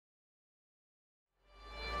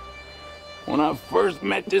When I first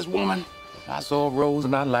met this woman, I saw Rose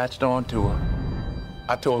and I latched on to her.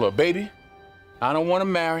 I told her, baby, I don't want to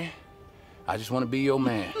marry. I just want to be your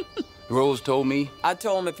man. Rose told me. I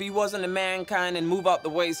told him if he wasn't a mankind, and move out the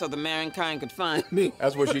way so the mankind could find me.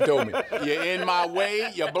 That's what she told me. You're in my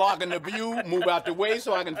way, you're blocking the view, move out the way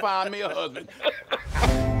so I can find me a husband.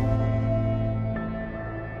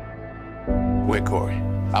 Where Corey?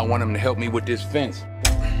 I want him to help me with this fence.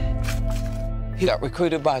 He got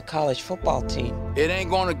recruited by a college football team. It ain't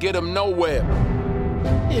gonna get him nowhere.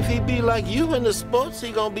 If he be like you in the sports,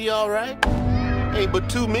 he gonna be all right. Ain't but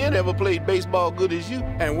 2 men ever played baseball good as you.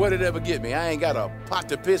 And what'd it ever get me? I ain't got a pot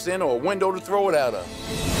to piss in or a window to throw it out of.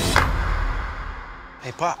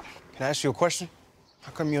 Hey, Pop, can I ask you a question?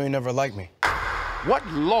 How come you ain't never liked me? What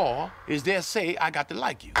law is there say I got to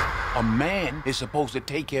like you? A man is supposed to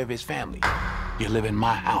take care of his family. You live in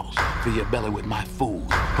my house, fill your belly with my food,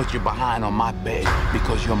 put your behind on my bed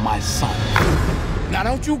because you're my son. Now,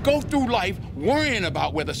 don't you go through life worrying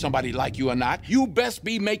about whether somebody like you or not. You best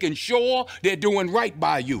be making sure they're doing right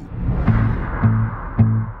by you.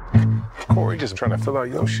 Corey just trying to fill out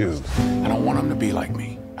your shoes. I don't want him to be like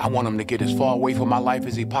me. I want him to get as far away from my life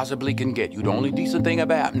as he possibly can get. You the only decent thing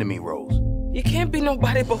ever happened to me, Rose. You can't be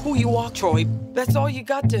nobody but who you are, Troy. That's all you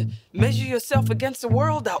got to measure yourself against the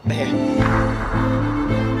world out there.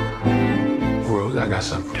 Rose, I got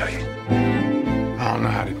something to tell you. I don't know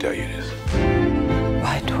how to tell you this.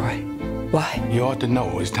 Why, Troy? Why? You ought to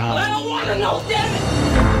know it's time. I don't want to know, damn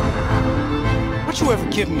it! What you ever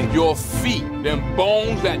given me? Your feet, them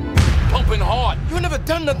bones that pumping hard. You ain't never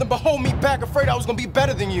done nothing but hold me back, afraid I was gonna be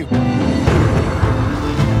better than you.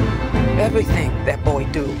 Everything that boy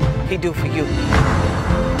do, he do for you.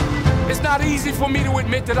 It's not easy for me to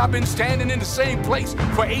admit that I've been standing in the same place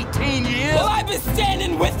for 18 years. Well, I've been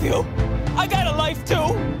standing with you. I got a life,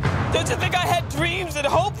 too. Don't you think I had dreams and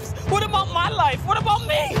hopes? What about my life? What about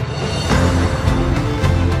me?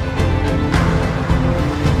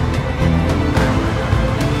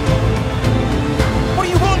 What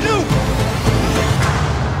are you gonna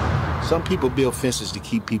do? Some people build fences to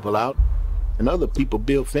keep people out, and other people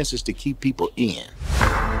build fences to keep people in.